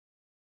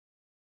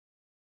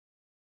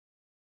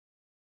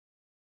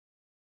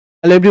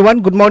Hello everyone,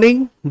 good morning.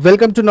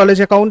 Welcome to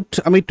Knowledge Account.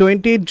 আমি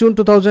 28 June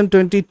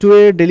 2022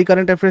 এর daily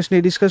current affairs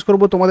নিয়ে discuss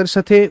করব তোমাদের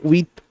সাথে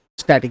উইথ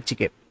স্ট্যাটিক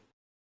জিকে।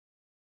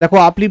 দেখো,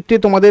 আপলিফটে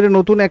তোমাদের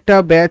নতুন একটা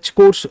ব্যাচ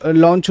কোর্স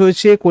লঞ্চ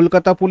হয়েছে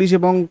কলকাতা পুলিশ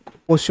এবং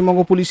পশ্চিমবঙ্গ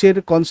পুলিশের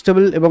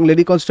কনস্টেবল এবং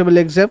লেডি কনস্টেবল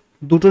এক্সাম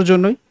দুটোর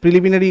জন্যই,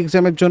 প্রিলিমিনারি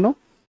এক্সামের জন্য।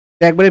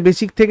 একবারে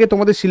বেসিক থেকে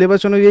তোমাদের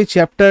সিলেবাস অনুযায়ী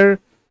চ্যাপ্টার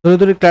ধরে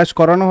ধরে ক্লাস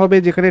করানো হবে,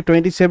 যেখানে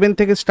 27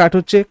 থেকে স্টার্ট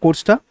হচ্ছে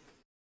কোর্সটা।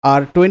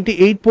 আর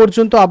 28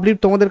 পর্যন্ত আপলিফট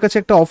তোমাদের কাছে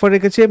একটা অফার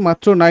রেখেছে,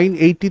 মাত্র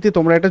 980-তে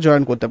তোমরা এটা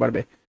জয়েন করতে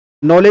পারবে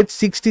নলেজ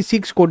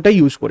 66 কোডটা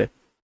ইউজ করে।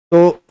 তো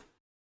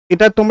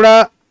এটা তোমরা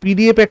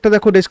পিডিএফ একটা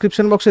দেখো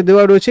ডেসক্রিপশন বক্সে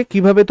দেওয়া রয়েছে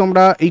কিভাবে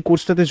তোমরা এই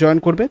কোর্সটাতে জয়েন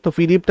করবে। তো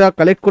পিডিএফটা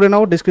কালেক্ট করে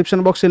নাও ডেসক্রিপশন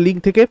বক্সের লিঙ্ক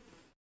থেকে।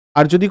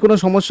 আর যদি কোনো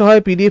সমস্যা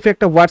হয়, পিডিএফে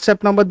একটা হোয়াটসঅ্যাপ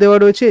নাম্বার দেওয়া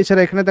রয়েছে,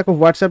 এছাড়া এখানে দেখো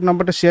হোয়াটসঅ্যাপ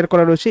নাম্বারটা শেয়ার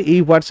করা রয়েছে, এই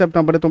হোয়াটসঅ্যাপ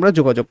নাম্বারে তোমরা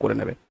যোগাযোগ করে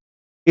নেবে।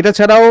 এটা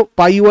ছাড়াও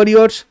পাই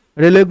Warriors,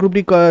 railway group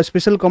D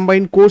special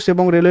combined course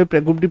এবং railway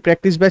group D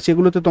practice batch,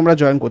 এগুলোতে তোমরা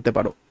জয়েন করতে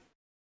পারো।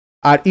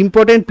 আর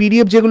ইম্পর্টেন্ট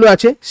পিডিএফ যেগুলো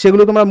আছে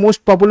সেগুলো তোমরা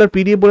মোস্ট পপুলার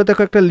পিডিএফ বলে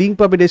থাকো একটা লিঙ্ক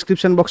পাবে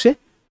ডেসক্রিপশন বক্সে,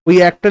 ওই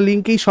একটা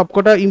লিঙ্কেই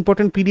সবকটা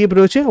ইম্পর্টেন্ট পিডিএফ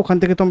রয়েছে, ওখান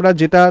থেকে তোমরা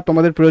যেটা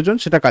তোমাদের প্রয়োজন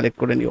সেটা কালেক্ট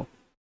করে নিও।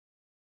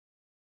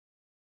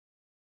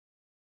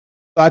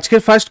 তো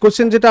আজকের ফার্স্ট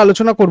কোশ্চেন যেটা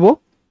আলোচনা করব,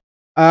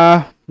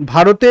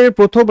 ভারতের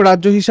প্রথম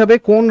রাজ্য হিসাবে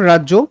কোন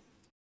রাজ্য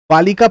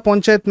বালিকা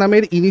পঞ্চায়েত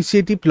নামের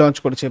ইনিশিয়েটিভ লঞ্চ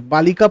করেছে?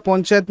 বালিকা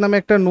পঞ্চায়েত নামে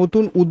একটা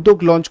নতুন উদ্যোগ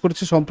লঞ্চ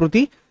করেছে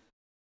সম্প্রতি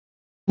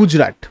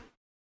গুজরাট।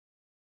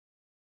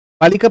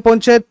 বালিকা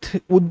পঞ্চায়েত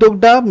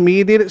উদ্যোগটা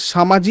মেয়েদের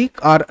সামাজিক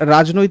আর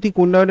রাজনৈতিক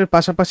উন্নয়নের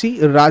পাশাপাশি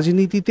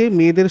রাজনীতিতে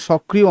মেয়েদের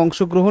সক্রিয়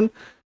অংশগ্রহণ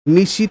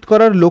নিশ্চিত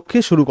করার লক্ষ্যে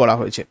শুরু করা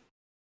হয়েছে।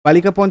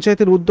 বালিকা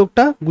পঞ্চায়েতের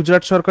উদ্যোগটা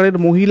গুজরাট সরকারের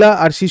মহিলা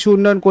আর শিশু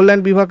উন্নয়ন কল্যাণ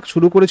বিভাগ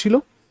শুরু করেছিল।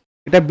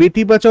 এটা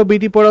বেটি বাঁচাও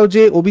বেটি পড়াও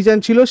যে অভিযান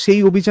ছিল,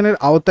 সেই অভিযানের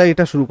আওতায়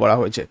এটা শুরু করা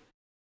হয়েছে।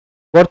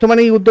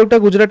 বর্তমানে এই উদ্যোগটা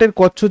গুজরাটের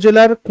কচ্ছ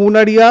জেলার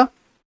কোনারিয়া,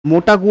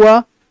 মোটাগুয়া,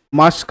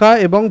 মাস্কা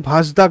এবং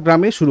ভাসদা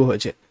গ্রামে শুরু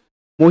হয়েছে।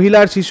 মহিলা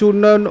আর শিশু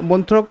উন্নয়ন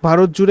মন্ত্রক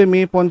ভারত জুড়ে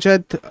মেয়ে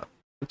পঞ্চায়েত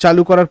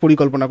চালু করার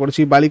পরিকল্পনা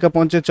করেছে, বালিকা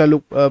পঞ্চায়েত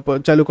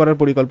চালু করার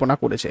পরিকল্পনা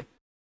করেছে।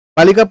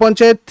 বালিকা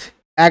পঞ্চায়েত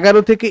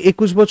 11 থেকে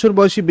 21 বছর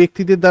বয়সী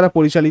ব্যক্তিদের দ্বারা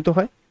পরিচালিত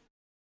হয়।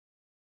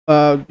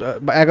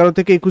 11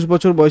 থেকে 21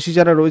 বছর বয়সী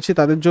যারা রয়েছে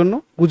তাদের জন্য।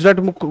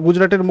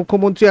 গুজরাটের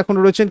মুখ্যমন্ত্রী এখন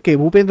রয়েছেন কে?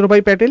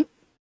 ভূপেন্দ্রভাই প্যাটেল।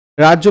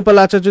 রাজ্যপাল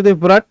আচার্য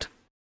দেবব্রত।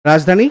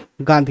 রাজধানী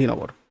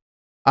গান্ধীনগর।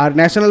 আর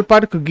national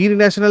park Gir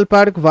national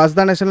park,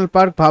 ভাসদা national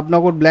park,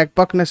 Bhavnagar black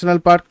park national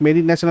park,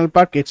 marine national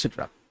park,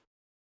 etcetera.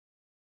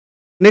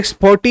 Next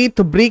 40th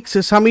bricks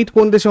summit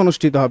কোন দেশে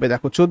অনুষ্ঠিত হবে?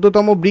 দেখো,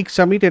 14তম ব্রিক্স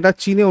সামিট এটা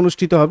চীনে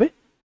অনুষ্ঠিত হবে,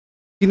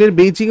 চীনের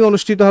বেইজিংয়ে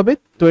অনুষ্ঠিত হবে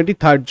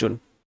 23 June.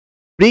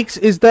 Bricks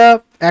is the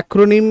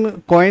acronym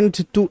কয়েন্ড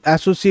two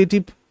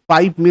associative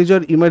 5 major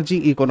emerging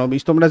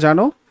economies. তোমরা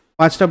জানো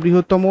 5টা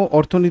বৃহত্তম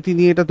অর্থনীতি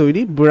নিয়ে এটা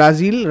তৈরি: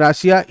 Brazil,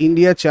 Russia,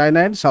 India, China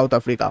and south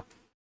Africa.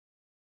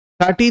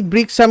 30th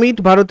bricks summit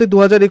ভারতে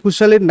 2021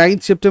 সালের 9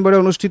 সেপ্টেম্বরে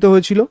অনুষ্ঠিত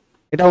হয়েছিল।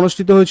 এটা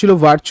অনুষ্ঠিত হয়েছিল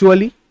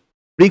ভার্চুয়ালি।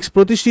 ব্রিক্স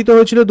প্রতিষ্ঠিত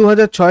হয়েছিল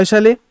 2006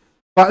 সালে।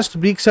 ফার্স্ট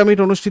ব্রিক্স সামিট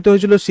অনুষ্ঠিত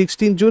হয়েছিল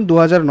 16 জুন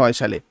 2009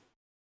 সালে।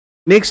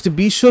 নেক্সট,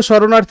 বিশ্ব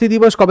শরণার্থী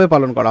দিবস কবে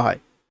পালন করা হয়?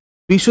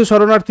 বিশ্ব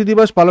শরণার্থী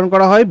দিবস পালন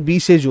করা হয়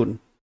 20 জুন।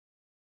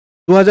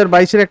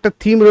 2022-এর একটা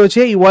থিম রয়েছে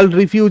এই ওয়ার্ল্ড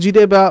রিফিউজি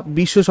ডে বা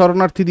বিশ্ব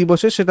শরণার্থী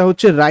দিবসে, সেটা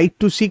হচ্ছে রাইট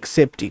টু সিক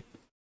সেফটি।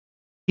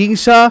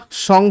 হিংসা,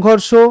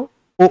 সংঘর্ষ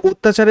ও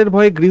অত্যাচারের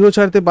ভয়ে গৃহ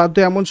ছাড়তে বাধ্য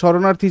এমন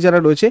শরণার্থী যারা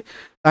রয়েছে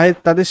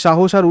তাদের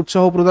সাহস আর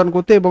উৎসাহ প্রদান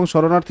করতে এবং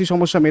শরণার্থী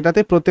সমস্যা মেটাতে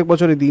প্রত্যেক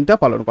বছর এই দিনটা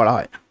পালন করা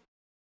হয়।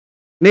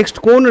 নেক্সট,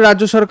 কোন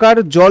রাজ্য সরকার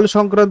জল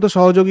সংক্রান্ত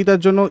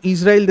সহযোগিতার জন্য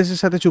ইসরায়েল দেশের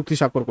সাথে চুক্তি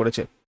স্বাক্ষর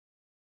করেছে?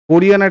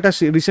 হরিয়ানা এটা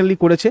রিসেন্টলি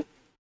করেছে।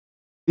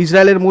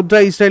 ইসরায়েলের মুদ্রা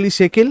ইসরায়েলি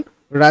শেকেল।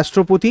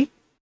 রাষ্ট্রপতি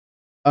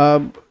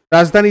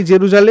রাজধানী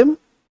জেরুজালেম।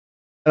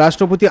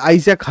 রাষ্ট্রপতি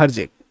আইজ্যাক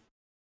হারজেক।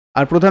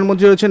 আর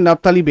প্রধানমন্ত্রী রয়েছেন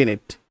নাফতালি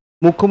বেনেট।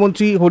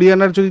 মুখ্যমন্ত্রী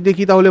হরিয়ানার যদি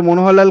দেখি তাহলে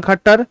মনোহরলাল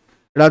খাট্টার।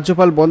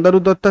 রাজ্যপাল বন্দারু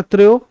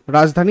দত্তাত্রেয়।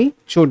 রাজধানী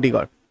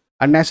চণ্ডীগড়।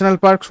 আর national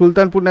park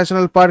Sultanpur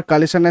national park,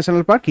 Kalesar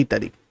national park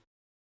ইত্যাদি।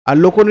 আর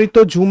লোকনৃত্য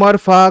ঝুমার,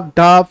 ফাগ,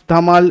 ঢাপ,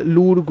 ধামাল,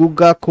 লুর,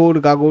 গুগ্গা, খোর,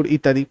 গাগর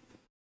ইত্যাদি।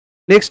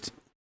 নেক্সট,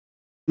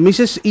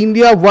 মিসেস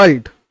ইন্ডিয়া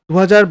ওয়ার্ল্ড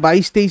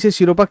 2022-23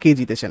 শিরোপা কে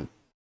জিতেছেন?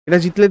 এটা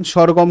জিতলেন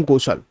সরগম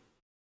কৌশল।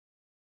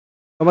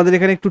 তোমাদের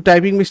এখানে একটু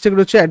টাইপিং মিস্টেক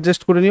রয়েছে,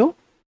 অ্যাডজাস্ট করে নিও।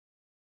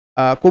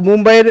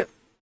 মুম্বাইয়ের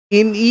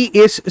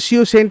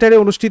NESCO সেন্টারে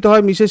অনুষ্ঠিত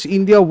হয় মিসেস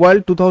ইন্ডিয়া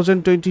ওয়ার্ল্ড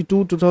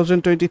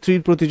 2022-2023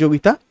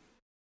 প্রতিযোগিতা।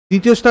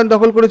 দ্বিতীয় স্থান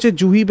দখল করেছে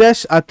জুহি ব্যাস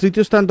আর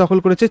তৃতীয় স্থান দখল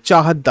করেছে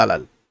চাহাত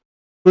দালাল।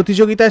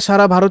 প্রতিযোগিতায়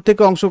সারা ভারত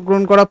থেকে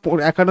অংশগ্রহণ করা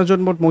 51 জন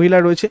মোট মহিলা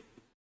রয়েছে।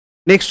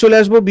 নেক্সট চলে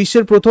আসবো,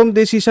 বিশ্বের প্রথম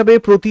দেশ হিসাবে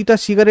প্রতিটা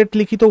সিগারেট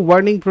লিখিত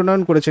ওয়ার্নিং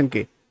প্রণয়ন করেছেন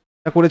কে?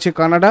 তা করেছে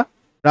কানাডা।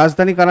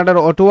 রাজধানী কানাডার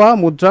অটোয়া,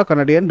 মুদ্রা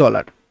কানাডিয়ান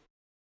ডলার।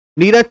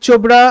 নীরজ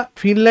চোপড়া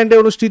ফিনল্যান্ডে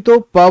অনুষ্ঠিত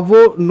পাভো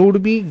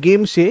নুরমি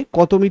গেমসে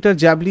কত মিটার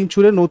জ্যাভলিন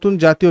ছুড়ে নতুন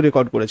জাতীয়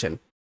রেকর্ড করেছেন?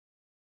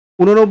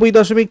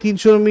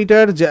 89.3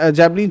 মিটার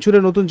জ্যাভলিন ছুড়ে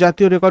নতুন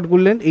জাতীয় রেকর্ড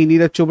করলেন এই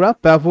নীরজ চোপড়া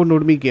পাভো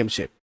নুরমি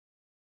গেমসে।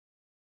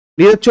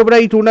 নীরজ চোপড়া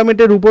এই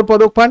টুর্নামেন্টের রূপোর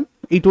পদক পান।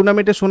 এই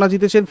টুর্নামেন্টে সোনা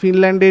জিতেছেন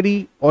ফিনল্যান্ডেরই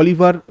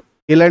অলিভার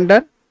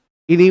এল্যান্ডার।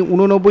 ইনি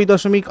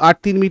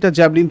 89.83 মিটার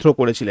জ্যাভলিন থ্রো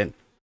করেছিলেন।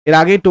 এর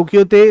আগে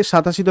টোকিওতে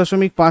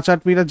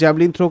 87.58 মিটার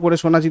জ্যাভলিন থ্রো করে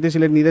সোনা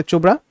জিতেছিলেন নীরজ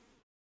চোপড়া।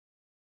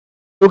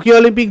 টোকিও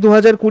অলিম্পিক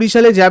 2020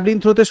 সালে জ্যাভলিন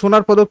থ্রোতে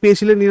সোনার পদক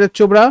পেয়েছিলেন নীরজ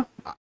চোপড়া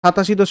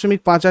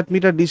 87.58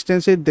 মিটার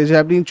ডিস্টেন্সে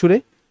জ্যাভলিন ছুড়ে।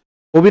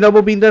 অভিনব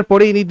বিন্দ্রার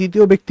পরে ইনি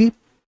দ্বিতীয় ব্যক্তি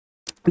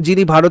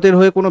যিনি ভারতের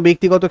হয়ে কোনো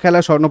ব্যক্তিগত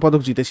খেলায়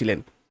স্বর্ণপদক জিতেছিলেন।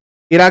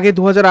 এর আগে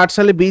 2008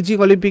 সালে বেইজিং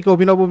অলিম্পিকে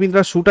অভিনব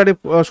বিন্দ্রা শুটারে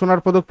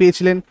সোনার পদক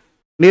পেয়েছিলেন।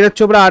 নীরজ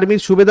চোপড়া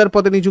আর্মির সুবেদার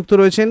পদে নিযুক্ত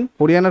রয়েছেন।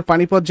 হরিয়ানার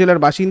পানিপত জেলার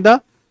বাসিন্দা।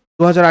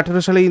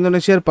 2018 সালে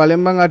ইন্দোনেশিয়ার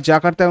পালেমবাং আর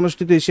জাকার্তায়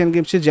অনুষ্ঠিত এশিয়ান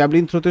গেমসে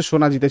জ্যাভলিন থ্রোতে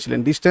সোনা জিতেছিলেন।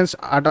 Distance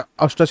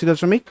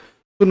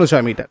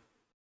 88.06 metre.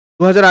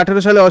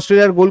 2018 সালে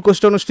অস্ট্রেলিয়ার গোল্ড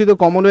কোস্টে অনুষ্ঠিত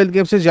কমনওয়েলথ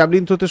গেমসে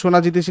জ্যাভলিন থ্রোতে সোনা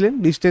জিতেছিলেন।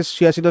 Distance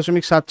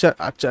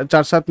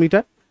 86.47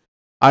 metre.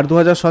 আর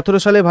 2017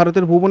 সালে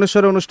ভারতের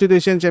ভুবনেশ্বরে অনুষ্ঠিত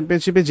এশিয়ান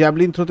চ্যাম্পিয়নশিপে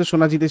জ্যাভলিন থ্রোতে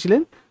সোনা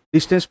জিতেছিলেন।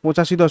 Distance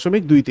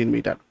 85.23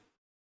 metre.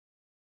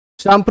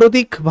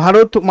 সাম্প্রতিক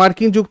ভারত,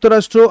 মার্কিন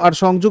যুক্তরাষ্ট্র আর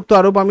সংযুক্ত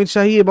আরব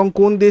আমিরশাহী এবং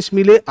কোন দেশ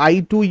মিলে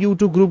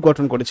I2U2 গ্রুপ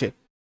গঠন করেছে?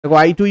 দেখো,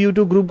 I2U2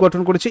 গ্রুপ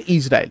গঠন করেছে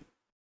ইসরায়েল।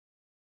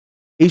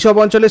 এইসব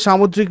অঞ্চলে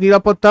সামুদ্রিক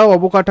নিরাপত্তা,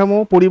 অবকাঠামো,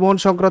 পরিবহন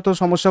সংক্রান্ত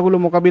সমস্যাগুলো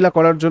মোকাবিলা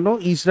করার জন্য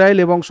ইসরায়েল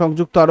এবং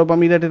সংযুক্ত আরব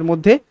আমিরাতের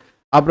মধ্যে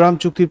আব্রাহাম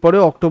চুক্তির পরে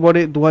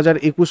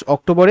 2021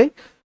 অক্টোবরে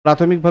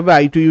প্রাথমিকভাবে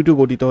I2U2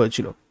 গঠিত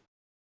হয়েছিল।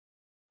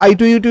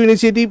 I2U2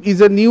 initiative is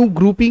a new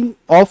grouping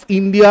of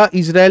India,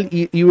 Israel,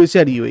 USA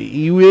R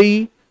UAE,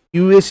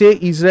 USA,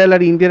 Israel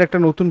আর ইন্ডিয়ার একটা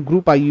নতুন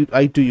group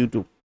I2U2.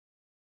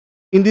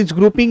 In this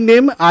grouping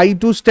name,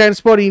 I2 stands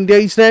for India,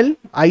 Israel,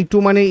 I2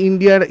 মানে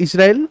ইন্ডিয়া আর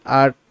ইসরায়েল,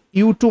 আর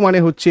U2 মানে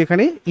হচ্ছে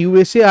এখানে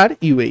USA আর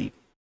UAE।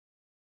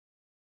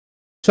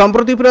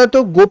 সম্প্রতি প্রয়াত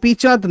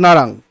গোপীচাঁদ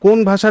নারাং কোন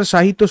ভাষার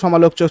সাহিত্য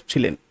সমালোচক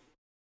ছিলেন?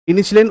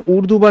 তিনি ছিলেন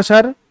উর্দু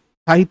ভাষার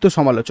সাহিত্য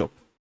সমালোচক।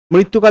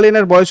 মৃত্যুকালে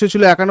এনার বয়স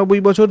হয়েছিল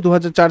 91 বছর।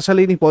 2004 সালে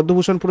ইনি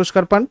পদ্মভূষণ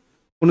পুরস্কার পান।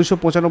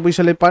 1995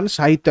 সালে পান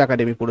সাহিত্য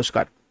একাডেমি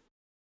পুরস্কার।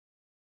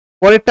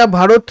 পরেরটা,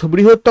 ভারত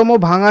বৃহত্তম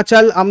ভাঙা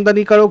চাল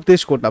আমদানিকারক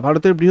দেশ কোনটা?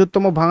 ভারতের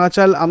বৃহত্তম ভাঙা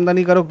চাল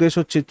আমদানিকারক দেশ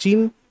হচ্ছে চীন।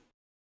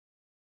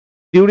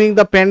 During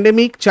the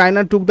pandemic,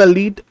 China took the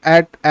lead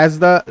as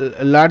the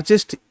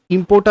largest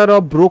importer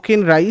of broken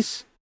rice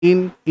in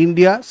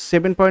India.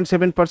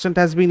 7.7%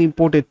 has been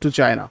imported to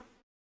China.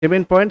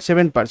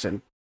 7.7%,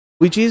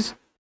 which is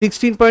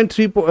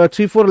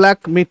 16.34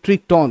 lakh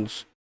metric tons.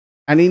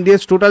 And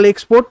India's total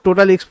export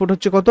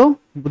হচ্ছে কত?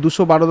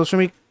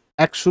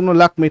 212.10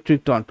 লাখ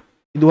মেট্রিক টন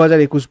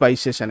 2021-22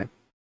 সেশনে।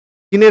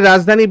 চীনের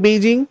রাজধানী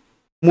Beijing,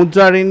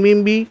 মুদ্রা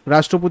রেনমিনবি,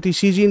 রাষ্ট্রপতি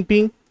Xi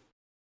Jinping.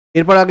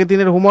 এরপর আগের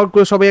দিনের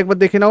হোমওয়ার্কগুলো সবাই একবার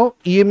দেখে নাও।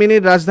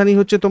 ইয়েমেনের রাজধানী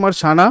হচ্ছে তোমার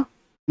সানা।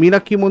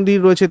 মীনাক্ষী মন্দির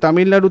রয়েছে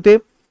তামিলনাড়ুতে।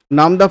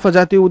 নামদাফা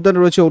জাতীয় উদ্যান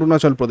রয়েছে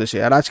অরুণাচল প্রদেশে।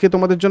 আর আজকে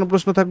তোমাদের জন্য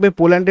প্রশ্ন থাকবে,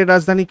 পোল্যান্ডের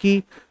রাজধানী কি?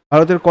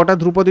 ভারতের কটা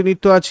ধ্রুপদী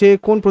নৃত্য আছে?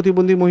 কোন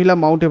প্রতিবন্ধী মহিলা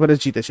মাউন্ট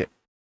এভারেস্ট জিতেছে?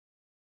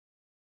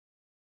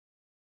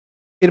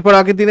 এরপর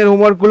আগের দিনের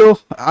হোমওয়ার্কগুলো,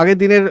 আগের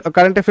দিনের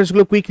কারেন্ট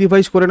অ্যাফেয়ার্সগুলো কুইক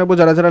রিভাইজ করে নেবো।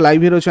 যারা যারা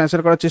লাইভে রয়েছে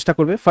অ্যান্সার করার চেষ্টা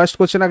করবে। ফার্স্ট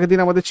কোশ্চেন আগের দিন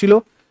আমাদের ছিল,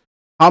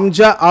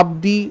 হামজা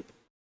আবদি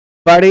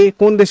বারে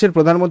কোন দেশের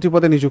প্রধানমন্ত্রী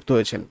পদে নিযুক্ত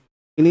হয়েছেন?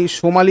 ইনি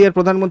সোমালিয়ার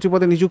প্রধানমন্ত্রী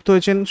পদে নিযুক্ত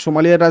হয়েছেন।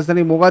 সোমালিয়ার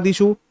রাজধানী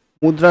মোগাদিশু।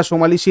 মুদ্রা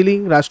সোমালি শিলিং।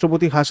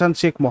 রাষ্ট্রপতি হাসান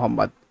শেখ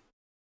মোহাম্মদ।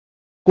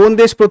 কোন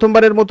দেশ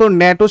প্রথমবারের মতো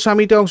ন্যাটো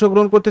সামিটে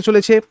অংশগ্রহণ করতে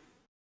চলেছে?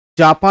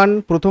 জাপান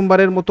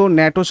প্রথমবারের মতো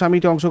ন্যাটো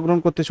সামিটে অংশগ্রহণ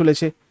করতে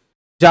চলেছে।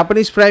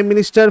 Japanese prime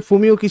minister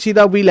Fumio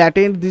Kishida will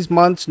attend this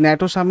months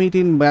NATO summit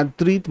in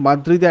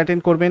মাদ্রিদে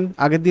attend করবেন।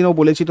 আগের দিনও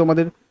বলেছি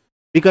তোমাদের।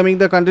 Becoming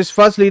the countries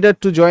first leader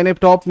to join A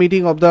top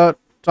meeting of the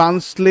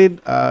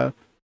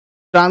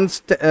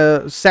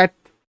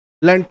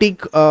transatlantic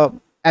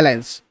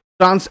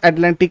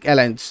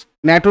alliance.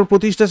 ন্যাটোর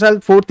প্রতিষ্ঠা সাল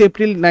 4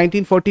 এপ্রিল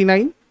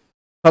 1949।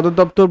 সদর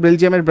দপ্তর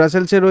বেলজিয়ামের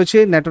ব্রাসেলসে রয়েছে।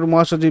 ন্যাটোর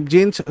মহাসচিব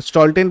জেন্স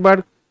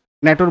স্টলটেনবার্গ।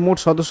 ন্যাটোর মোট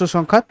সদস্য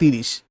সংখ্যা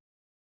 30।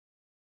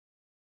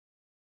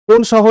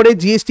 কোন শহরে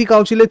জিএসটি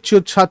কাউন্সিলের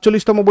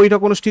 47তম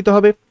বৈঠক অনুষ্ঠিত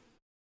হবে?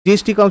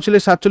 জিএসটি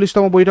কাউন্সিলের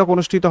 47তম বৈঠক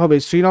অনুষ্ঠিত হবে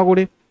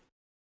শ্রীনগরে।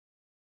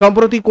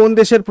 সম্প্রতি কোন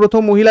দেশের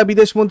প্রথম মহিলা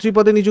বিদেশ মন্ত্রী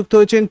পদে নিযুক্ত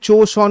হয়েছেন চো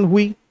সন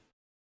হুই?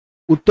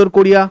 উত্তর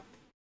কোরিয়া।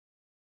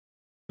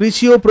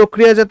 কৃষি ও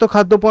প্রক্রিয়াজাত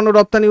খাদ্যপণ্য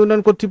রপ্তানি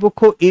উন্নয়ন কর্তৃপক্ষ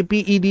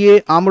এপিইডিএ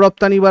আম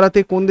রপ্তানি বাড়াতে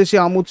কোন দেশে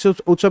আম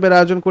উৎসবের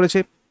আয়োজন করেছে?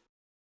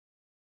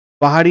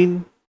 বাহারিন।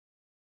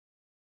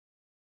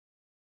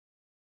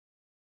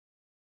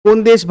 কোন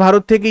দেশ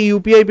ভারত থেকে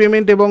ইউপিআই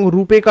পেমেন্ট এবং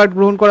রুপে কার্ড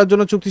গ্রহণ করার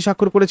জন্য চুক্তি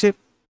স্বাক্ষর করেছে?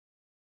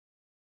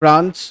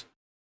 ফ্রান্স।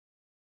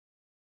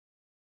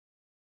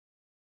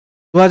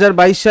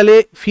 2022 সালে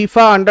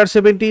ফিফা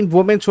আন্ডার-17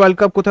 ওমেন্স ওয়ার্ল্ড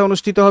কাপ কোথায়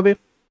অনুষ্ঠিত হবে?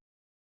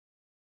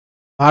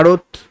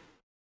 ভারত।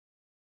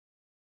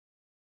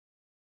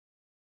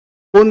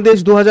 কোন দেশ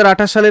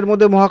 2028 সালের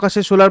মধ্যে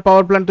মহাকাশে সোলার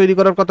পাওয়ার প্ল্যান্ট তৈরি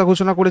করার কথা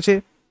ঘোষণা করেছে?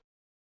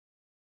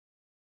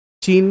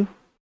 চীন।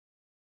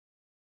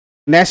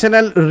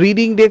 ন্যাশনাল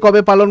রিডিং ডে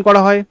কবে পালন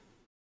করা হয়?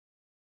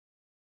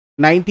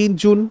 19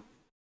 জুন।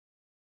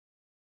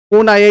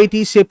 কোন আইআইটি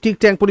সেপটিক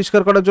ট্যাঙ্ক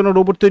পরিষ্কার করার জন্য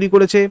রোবট তৈরি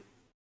করেছে?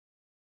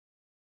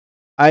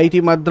 আইআইটি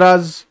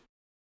মাদ্রাজ।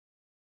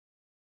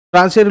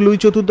 ফ্রান্সের লুই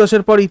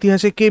চতুর্দশের পর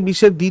ইতিহাসে কে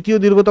বিশ্বের দ্বিতীয়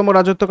দীর্ঘতম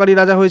রাজত্বকারী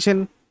রাজা হয়েছেন?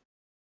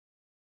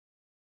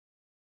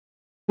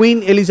 Queen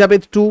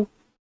Elizabeth II।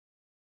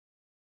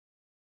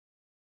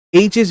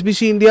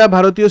 HSBC India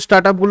ভারতীয়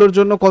স্টার্টআপগুলোর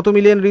জন্য কত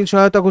মিলিয়ন ঋণ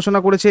সহায়তা ঘোষণা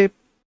করেছে?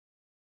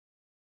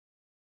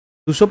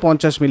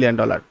 $250 মিলিয়ন।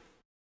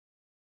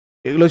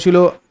 এগুলো ছিল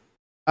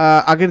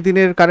আগের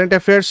দিনের কারেন্ট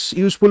অ্যাফেয়ার্স।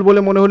 ইউজফুল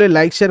বলে মনে হলে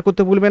লাইক শেয়ার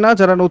করতে ভুলবে না।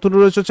 যারা নতুন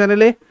রয়েছে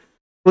চ্যানেলে,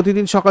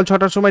 প্রতিদিন সকাল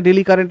 6টার সময়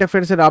ডেলি কারেন্ট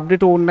অ্যাফেয়ার্সের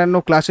আপডেট ও অন্যান্য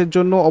ক্লাসের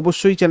জন্য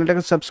অবশ্যই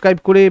চ্যানেলটাকে সাবস্ক্রাইব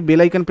করে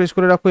বেল আইকন প্রেস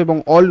করে রাখো এবং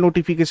অল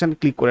নোটিফিকেশান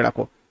ক্লিক করে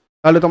রাখো।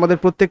 তাহলে তোমাদের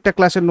প্রত্যেকটা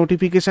ক্লাসের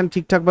নোটিফিকেশান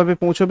ঠিকঠাকভাবে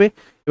পৌঁছবে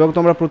এবং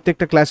তোমরা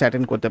প্রত্যেকটা ক্লাস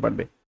অ্যাটেন্ড করতে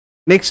পারবে।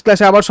 নেক্সট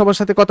ক্লাসে আবার সবার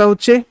সাথে কথা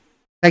হচ্ছে।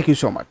 Thank you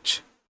so much.